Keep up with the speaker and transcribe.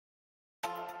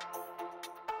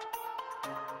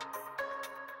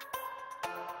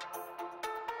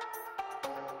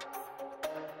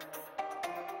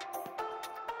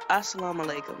Assalamu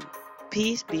alaikum.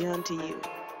 Peace be unto you.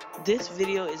 This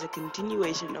video is a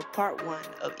continuation of part 1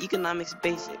 of Economics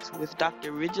Basics with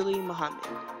Dr. Ridgely Muhammad.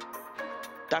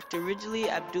 Dr. Ridgely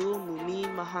Abdul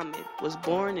Mumin Muhammad was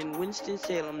born in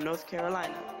Winston-Salem, North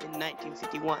Carolina in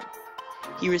 1951.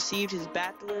 He received his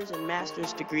bachelor's and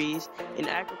master's degrees in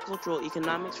agricultural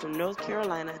economics from North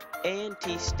Carolina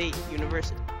A&T State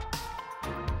University.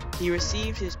 He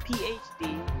received his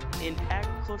PhD in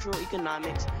agricultural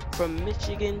economics from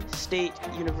Michigan State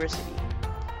University.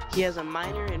 He has a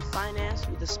minor in finance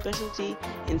with a specialty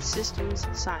in systems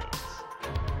science.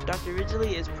 Dr.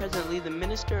 Ridgely is presently the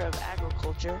Minister of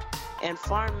Agriculture and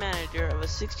farm manager of a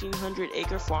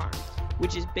 1,600-acre farm,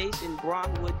 which is based in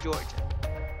Broadwood, Georgia.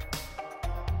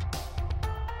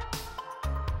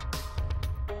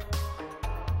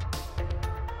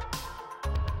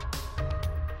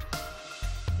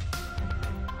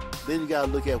 Then you got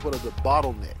to look at what are the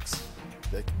bottlenecks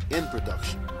in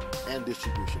production and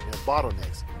distribution. There are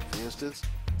bottlenecks. For instance,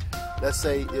 let's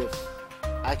say if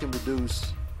I can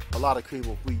produce a lot of cream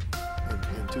of wheat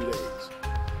in 2 days,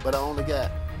 but I only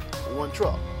got 1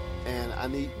 truck and I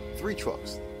need 3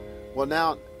 trucks. Well,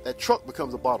 now that truck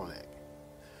becomes a bottleneck.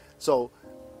 So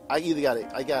I either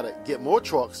gotta get more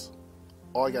trucks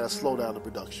or I gotta slow down the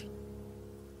production.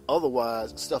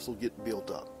 Otherwise, stuff will get built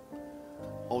up.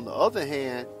 On the other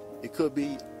hand, it could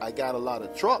be I got a lot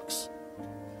of trucks,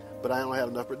 but I don't have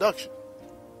enough production.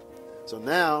 So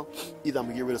now, either I'm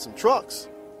going to get rid of some trucks,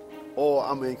 or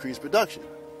I'm going to increase production.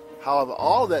 However,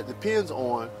 all that depends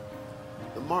on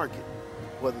the market,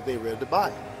 whether they're ready to buy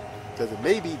it. Because it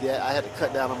may be that I had to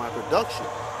cut down on my production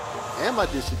and my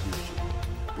distribution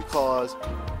because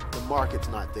the market's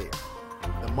not there.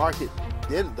 The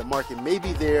market may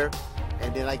be there,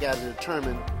 and then I got to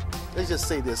determine. Let's just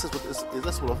say this.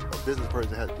 That's what a business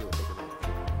person has to do with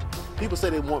economics. People say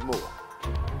they want more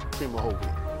cream of whole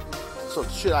wheat. So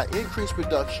should I increase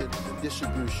production and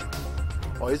distribution,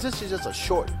 or is this just a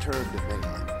short-term demand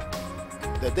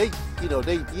that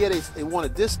they want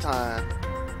it this time,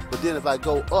 but then if I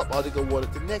go up, are they going to want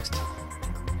it the next time?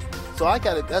 So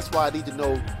that's why I need to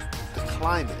know the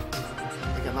climate,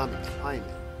 economic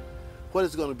climate. What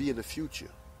is going to be in the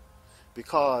future?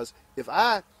 Because if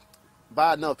I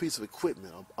buy another piece of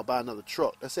equipment or buy another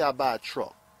truck. Let's say I buy a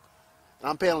truck and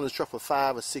I'm paying on this truck for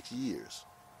 5 or 6 years.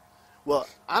 Well,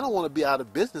 I don't want to be out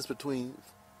of business between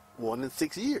 1 and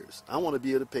 6 years. I want to be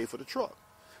able to pay for the truck.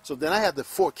 So then I have to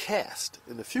forecast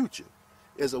in the future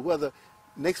as to whether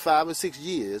next 5 or 6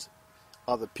 years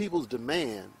are the people's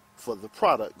demand for the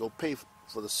product go pay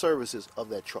for the services of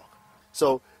that truck.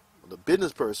 So the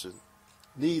business person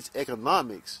needs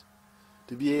economics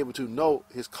to be able to know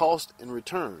his cost and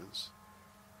returns.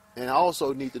 And I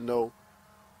also need to know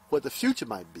what the future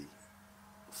might be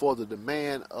for the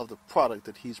demand of the product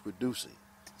that he's producing.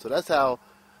 So that's how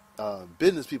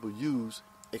business people use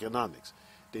economics.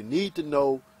 They need to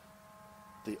know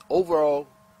the overall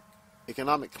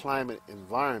economic climate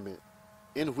environment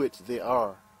in which they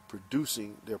are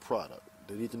producing their product.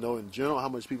 They need to know in general how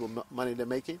much money they're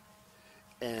making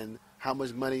and how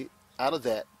much money out of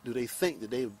that do they think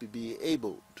that they would be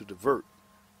able to divert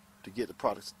to get the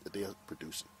products that they are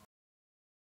producing.